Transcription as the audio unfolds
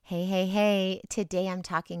Hey, hey, hey. Today I'm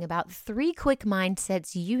talking about 3 quick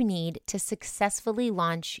mindsets you need to successfully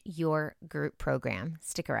launch your group program.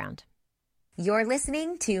 Stick around. You're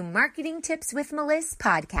listening to Marketing Tips with Melissa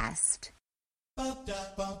podcast.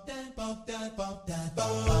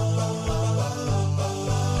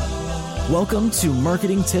 Welcome to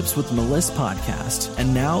Marketing Tips with Melissa podcast.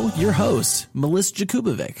 And now your host, Melissa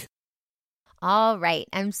Jakubovic. All right.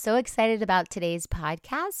 I'm so excited about today's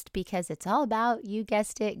podcast because it's all about, you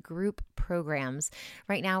guessed it, group programs.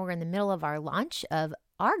 Right now, we're in the middle of our launch of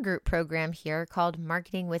our group program here called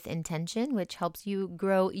Marketing with Intention, which helps you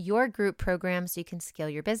grow your group program so you can scale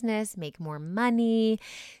your business, make more money,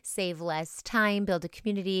 save less time, build a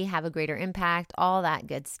community, have a greater impact, all that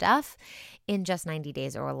good stuff in just 90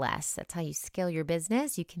 days or less. That's how you scale your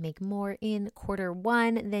business. You can make more in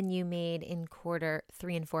Q1 than you made in Q3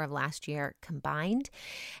 and 4 of last year combined.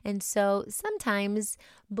 And so sometimes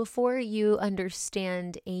before you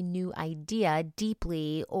understand a new idea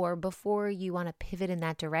deeply, or before you want to pivot in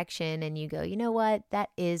that direction and you go, you know what, that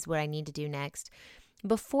is what I need to do next.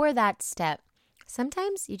 Before that step,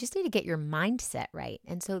 sometimes you just need to get your mindset right.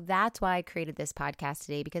 And so that's why I created this podcast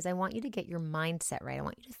today, because I want you to get your mindset right. I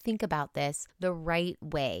want you to think about this the right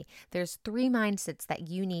way. There's 3 mindsets that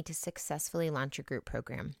you need to successfully launch your group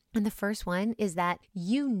program. And the first one is that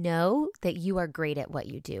you know that you are great at what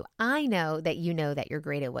you do. I know that you know that you're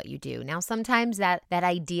great at what you do. Now, sometimes that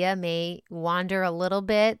idea may wander a little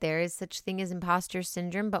bit. There is such thing as imposter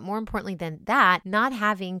syndrome, but more importantly than that, not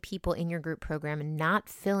having people in your group program and not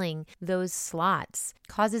filling those slots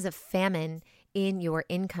causes a famine in your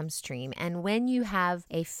income stream. And when you have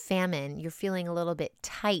a famine, you're feeling a little bit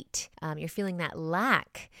tight. You're feeling that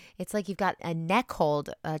lack. It's like you've got a neck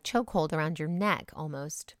hold, a choke hold around your neck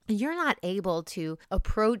almost. You're not able to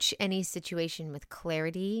approach any situation with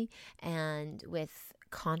clarity and with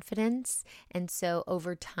confidence. And so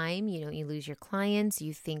over time, you lose your clients,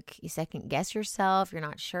 you think you second guess yourself, you're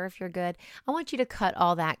not sure if you're good. I want you to cut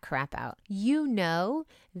all that crap out. You know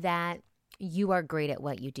that you are great at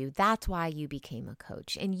what you do. That's why you became a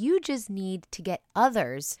coach. And you just need to get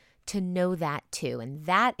others to know that too. And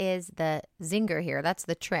that is the zinger here. That's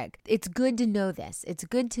the trick. It's good to know this. It's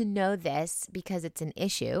good to know this because it's an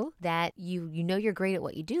issue that you know you're great at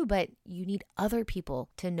what you do, but you need other people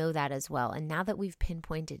to know that as well. And now that we've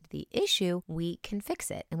pinpointed the issue, we can fix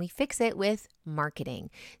it. And we fix it with marketing,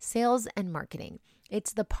 sales and marketing.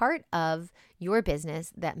 It's the part of your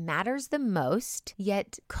business that matters the most,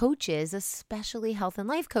 yet coaches, especially health and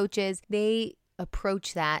life coaches, they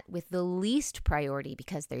approach that with the least priority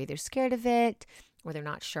because they're either scared of it, or they're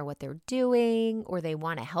not sure what they're doing, or they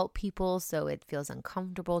want to help people so it feels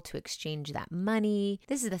uncomfortable to exchange that money.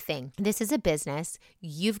 This is the thing. This is a business.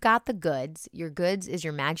 You've got the goods. Your goods is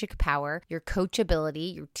your magic power, your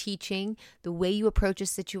coachability, your teaching, the way you approach a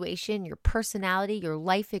situation, your personality, your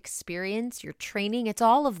life experience, your training. It's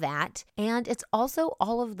all of that. And it's also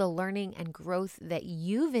all of the learning and growth that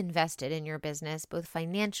you've invested in your business, both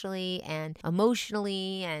financially and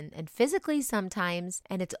emotionally and physically sometimes.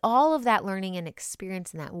 And it's all of that learning and experience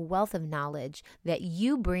and that wealth of knowledge that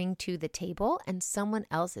you bring to the table and someone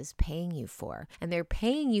else is paying you for. And they're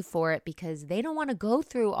paying you for it because they don't want to go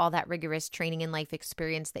through all that rigorous training and life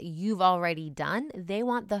experience that you've already done. They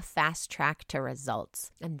want the fast track to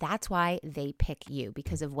results. And that's why they pick you,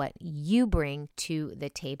 because of what you bring to the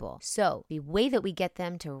table. So the way that we get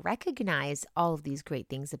them to recognize all of these great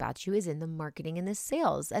things about you is in the marketing and the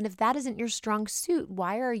sales. And if that isn't your strong suit,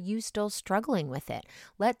 why are you still struggling with it?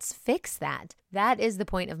 Let's fix that. That is the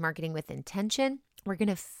point of Marketing with Intention. We're going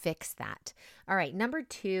to fix that. All right, number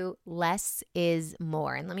 2, less is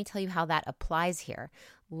more. And let me tell you how that applies here.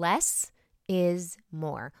 Less is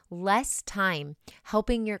more. Less time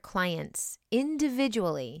helping your clients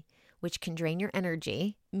individually, which can drain your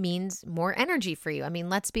energy, means more energy for you. I mean,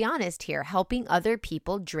 let's be honest here. Helping other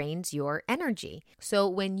people drains your energy. So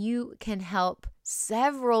when you can help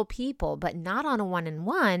several people, but not on a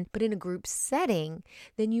one-on-one, but in a group setting,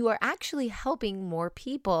 then you are actually helping more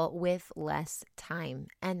people with less time.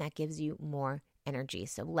 And that gives you more energy.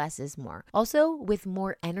 So less is more. Also, with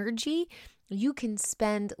more energy, you can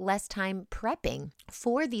spend less time prepping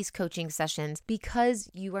for these coaching sessions because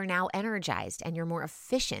you are now energized and you're more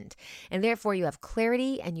efficient. And therefore, you have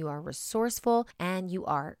clarity and you are resourceful and you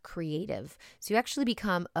are creative. So you actually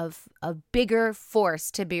become a bigger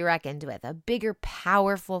force to be reckoned with, a bigger,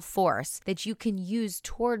 powerful force that you can use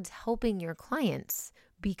towards helping your clients,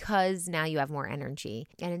 because now you have more energy.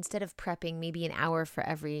 And instead of prepping maybe an hour for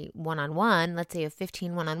every one-on-one, let's say you have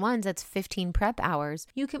 15 one-on-ones, that's 15 prep hours.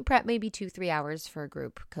 You can prep maybe 2-3 hours for a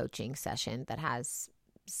group coaching session that has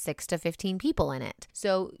 6 to 15 people in it.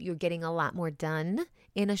 So you're getting a lot more done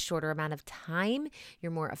in a shorter amount of time.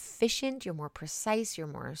 You're more efficient, you're more precise, you're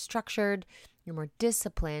more structured, you're more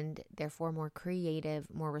disciplined, therefore more creative,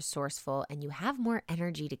 more resourceful, and you have more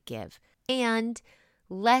energy to give. And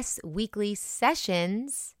less weekly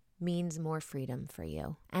sessions means more freedom for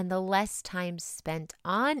you. And the less time spent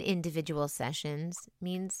on individual sessions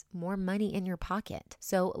means more money in your pocket.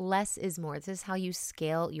 So less is more. This is how you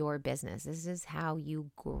scale your business. This is how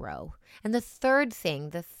you grow. And the third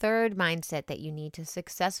mindset that you need to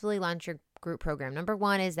successfully launch your group program. Number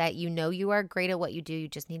 1 is that you know you are great at what you do. You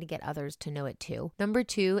just need to get others to know it too. Number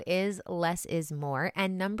 2 is less is more.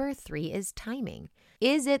 And number 3 is timing.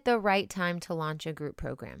 Is it the right time to launch a group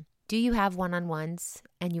program? Do you have one-on-ones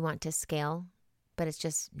and you want to scale, but it's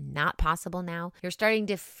just not possible now? You're starting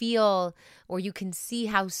to feel, or you can see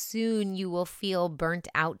how soon you will feel burnt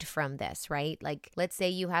out from this, right? Like, let's say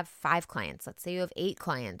you have 5 clients. Let's say you have 8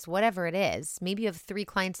 clients, whatever it is. Maybe you have 3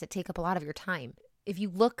 clients that take up a lot of your time. If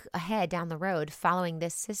you look ahead down the road following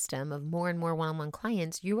this system of more and more one-on-one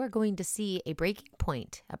clients, you are going to see a breaking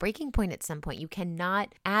point at some point. You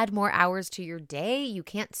cannot add more hours to your day. You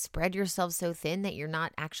can't spread yourself so thin that you're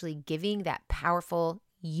not actually giving that powerful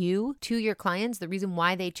you to your clients. The reason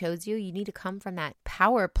why they chose you, you need to come from that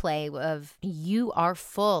power play of you are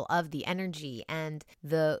full of the energy and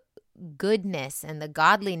the goodness and the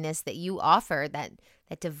godliness that you offer, that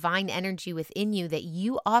divine energy within you that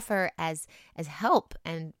you offer as help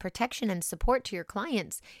and protection and support to your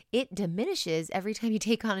clients. It diminishes every time you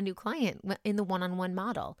take on a new client in the one-on-one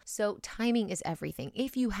model. So timing is everything.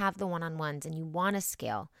 If you have the one-on-ones and you want to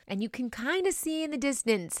scale, and you can kind of see in the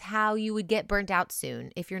distance how you would get burnt out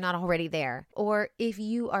soon if you're not already there, or if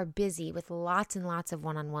you are busy with lots and lots of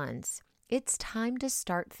one-on-ones, it's time to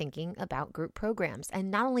start thinking about group programs. And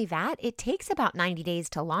not only that, it takes about 90 days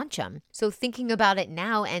to launch them. So thinking about it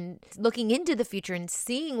now and looking into the future and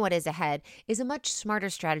seeing what is ahead is a much smarter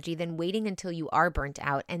strategy than waiting until you are burnt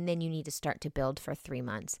out and then you need to start to build for 3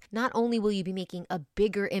 months. Not only will you be making a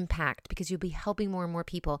bigger impact because you'll be helping more and more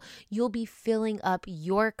people, you'll be filling up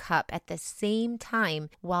your cup at the same time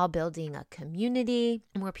while building a community.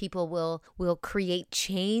 More people will create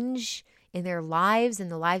change in their lives and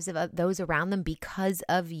the lives of those around them because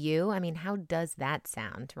of you. I mean, how does that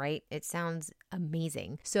sound, right? It sounds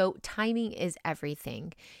amazing. So timing is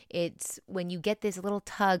everything. It's when you get this little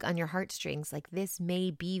tug on your heartstrings, like this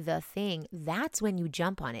may be the thing, that's when you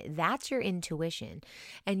jump on it. That's your intuition.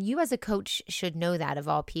 And you as a coach should know that of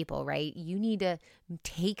all people, right? You need to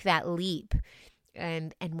take that leap.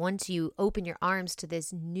 And once you open your arms to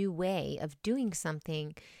this new way of doing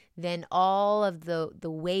something, then all of the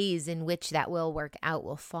ways in which that will work out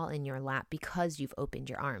will fall in your lap because you've opened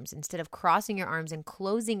your arms. Instead of crossing your arms and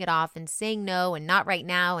closing it off and saying no and not right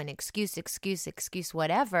now and excuse,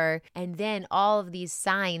 whatever, and then all of these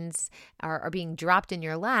signs are being dropped in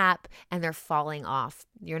your lap and they're falling off.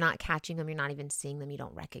 You're not catching them. You're not even seeing them. You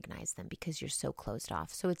don't recognize them because you're so closed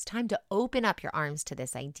off. So it's time to open up your arms to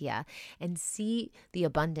this idea and see the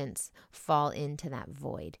abundance fall into that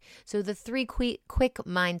void. So the 3 quick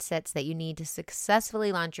mindsets that you need to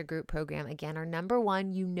successfully launch your group program, again, are number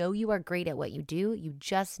 1, you know you are great at what you do. You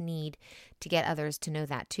just need to get others to know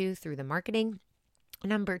that too through the marketing.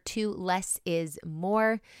 Number 2, less is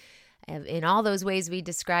more. In all those ways we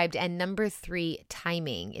described. And number 3,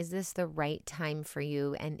 timing. Is this the right time for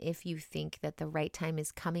you? And if you think that the right time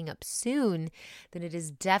is coming up soon, then it is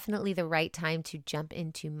definitely the right time to jump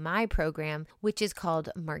into my program, which is called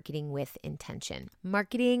Marketing with Intention.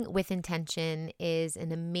 Marketing with Intention is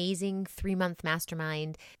an amazing 3-month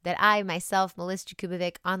mastermind that I, myself, Melissa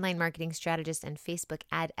Jakubovic, online marketing strategist and Facebook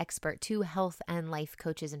ad expert to health and life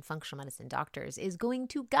coaches and functional medicine doctors, is going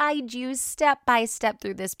to guide you step by step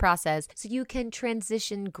through this process so you can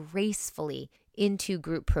transition gracefully into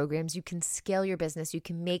group programs. You can scale your business. You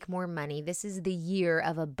can make more money. This is the year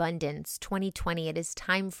of abundance, 2020. It is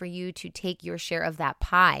time for you to take your share of that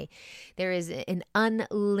pie. There is an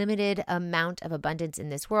unlimited amount of abundance in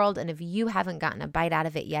this world. And if you haven't gotten a bite out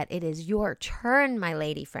of it yet, it is your turn, my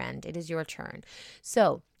lady friend. It is your turn.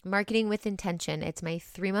 So Marketing with Intention, it's my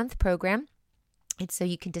 3-month program. It's so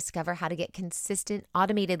you can discover how to get consistent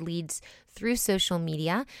automated leads through social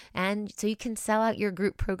media, and so you can sell out your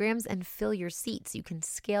group programs and fill your seats. You can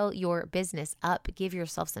scale your business up, give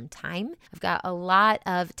yourself some time. I've got a lot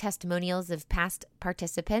of testimonials of past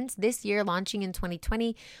participants. This year, launching in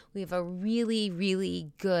 2020, we have a really,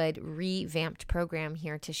 really good revamped program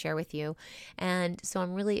here to share with you. And so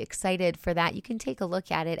I'm really excited for that. You can take a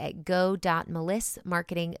look at it at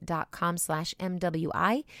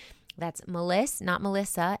go.melissmarketing.com/MWI. That's Meliss, not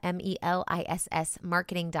Melissa, MELISS,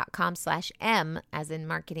 marketing.com/M as in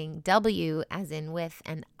marketing, W as in with,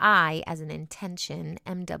 and I as in intention,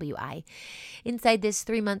 MWI. Inside this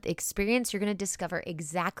 3-month experience, you're going to discover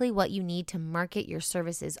exactly what you need to market your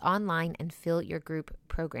services online and fill your group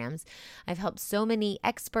programs. I've helped so many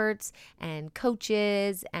experts and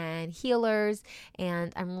coaches and healers,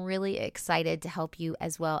 and I'm really excited to help you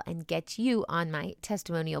as well and get you on my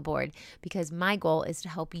testimonial board, because my goal is to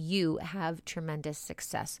help you have tremendous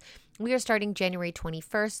success. We are starting January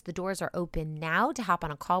 21st. The doors are open now to hop on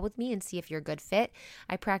a call with me and see if you're a good fit.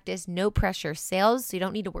 I practice no pressure sales, so you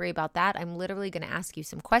don't need to worry about that. I'm literally going to ask you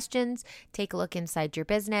some questions, take a look inside your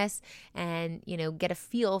business, and get a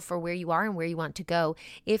feel for where you are and where you want to go.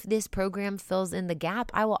 If this program fills in the gap,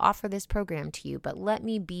 I will offer this program to you. But let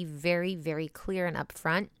me be very, very clear and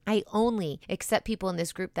upfront. I only accept people in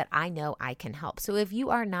this group that I know I can help. So if you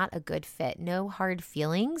are not a good fit, no hard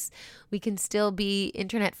feelings. We can still be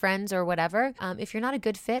internet friends or whatever. If you're not a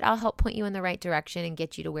good fit, I'll help point you in the right direction and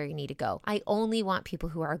get you to where you need to go. I only want people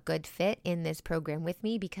who are a good fit in this program with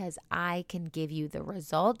me, because I can give you the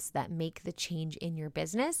results that make the change in your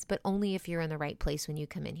business, but only if you're in the right place when you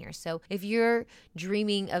come in here. So if you're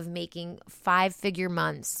dreaming of making 5-figure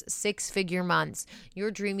months, 6-figure months,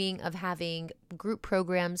 you're dreaming of having group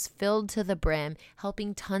programs filled to the brim,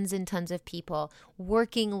 helping tons and tons of people,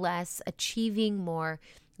 working less, achieving more,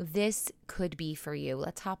 this could be for you.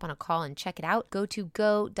 Let's hop on a call and check it out. Go to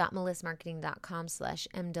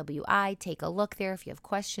go.melissmarketing.com/MWI. Take a look there. If you have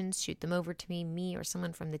questions, shoot them over to me or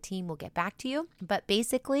someone from the team will get back to you. But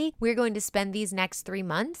basically, we're going to spend these next 3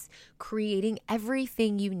 months creating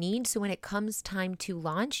everything you need, so when it comes time to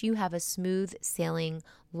launch, you have a smooth sailing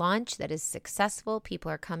launch that is successful. People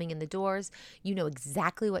are coming in the doors. You know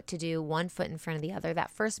exactly what to do, one foot in front of the other. That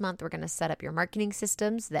first month, we're going to set up your marketing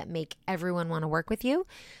systems that make everyone want to work with you.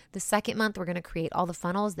 The second month, we're going to create all the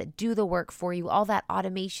funnels that do the work for you, all that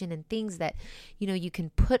automation and things that, you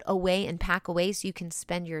can put away and pack away so you can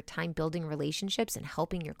spend your time building relationships and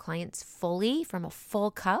helping your clients fully from a full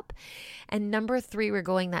cup. And number 3, we're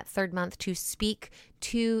going that third month to speak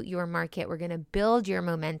to your market. We're going to build your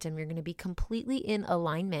momentum. You're going to be completely in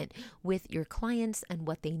alignment with your clients and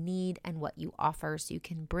what they need and what you offer, so you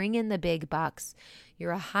can bring in the big bucks.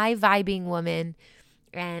 You're a high vibing woman,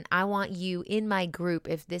 and I want you in my group.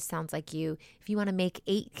 If this sounds like you, if you want to make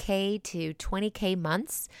 8K to 20K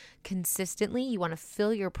months consistently, you want to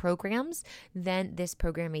fill your programs, then this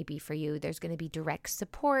program may be for you. There's going to be direct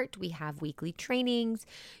support. We have weekly trainings.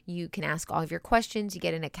 You can ask all of your questions. You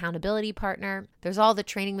get an accountability partner. There's all the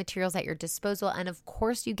training materials at your disposal. And of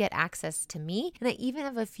course, you get access to me. And I even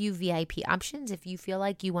have a few VIP options if you feel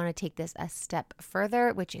like you want to take this a step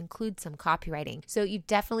further, which includes some copywriting. So you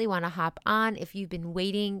definitely want to hop on if you've been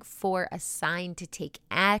waiting for a sign to take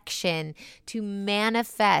action, to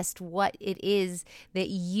manifest what it is that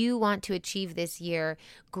you want to achieve this year,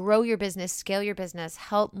 grow your business, scale your business,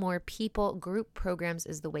 help more people. Group programs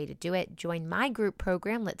is the way to do it. Join my group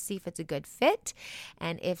program. Let's see if it's a good fit.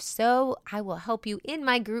 And if so, I will help you in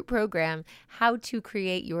my group program how to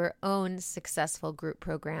create your own successful group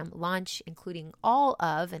program launch, including all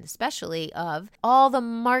of, and especially of, all the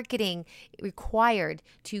marketing required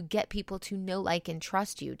to get people to know, like, and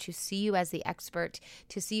trust you, to see you as the expert,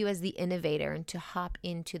 to see you as the innovator, and to hop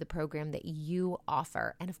into the program that you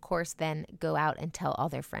offer. And of course, then go out and tell all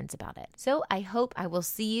their friends about it. So I hope I will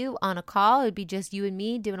see you on a call. It would be just you and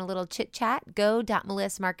me doing a little chit chat.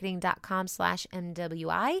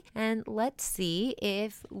 Go.melissmarketing.com/MWI. And let's see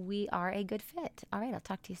if we are a good fit. All right, I'll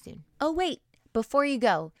talk to you soon. Oh, wait. Before you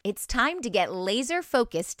go, it's time to get laser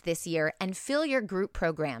focused this year and fill your group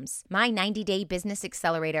programs. My 90-Day Business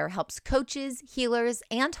Accelerator helps coaches, healers,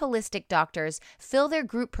 and holistic doctors fill their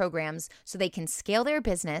group programs so they can scale their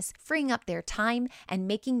business, freeing up their time and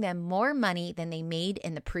making them more money than they made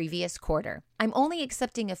in the previous quarter. I'm only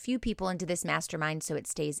accepting a few people into this mastermind so it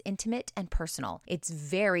stays intimate and personal. It's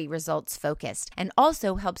very results focused and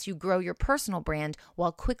also helps you grow your personal brand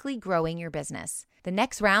while quickly growing your business. The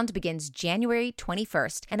next round begins January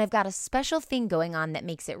 21st, and I've got a special thing going on that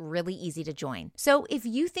makes it really easy to join. So if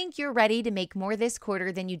you think you're ready to make more this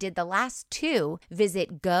quarter than you did the last 2,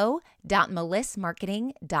 visit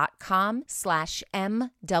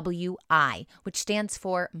go.melissmarketing.com/MWI, which stands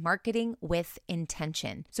for Marketing with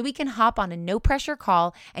Intention. So we can hop on a no-pressure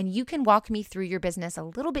call, and you can walk me through your business a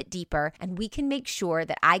little bit deeper, and we can make sure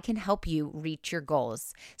that I can help you reach your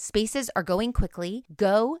goals. Spaces are going quickly.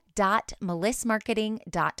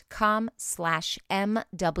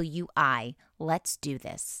 Go.melissmarketing.com/MWI. Let's do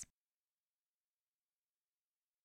this.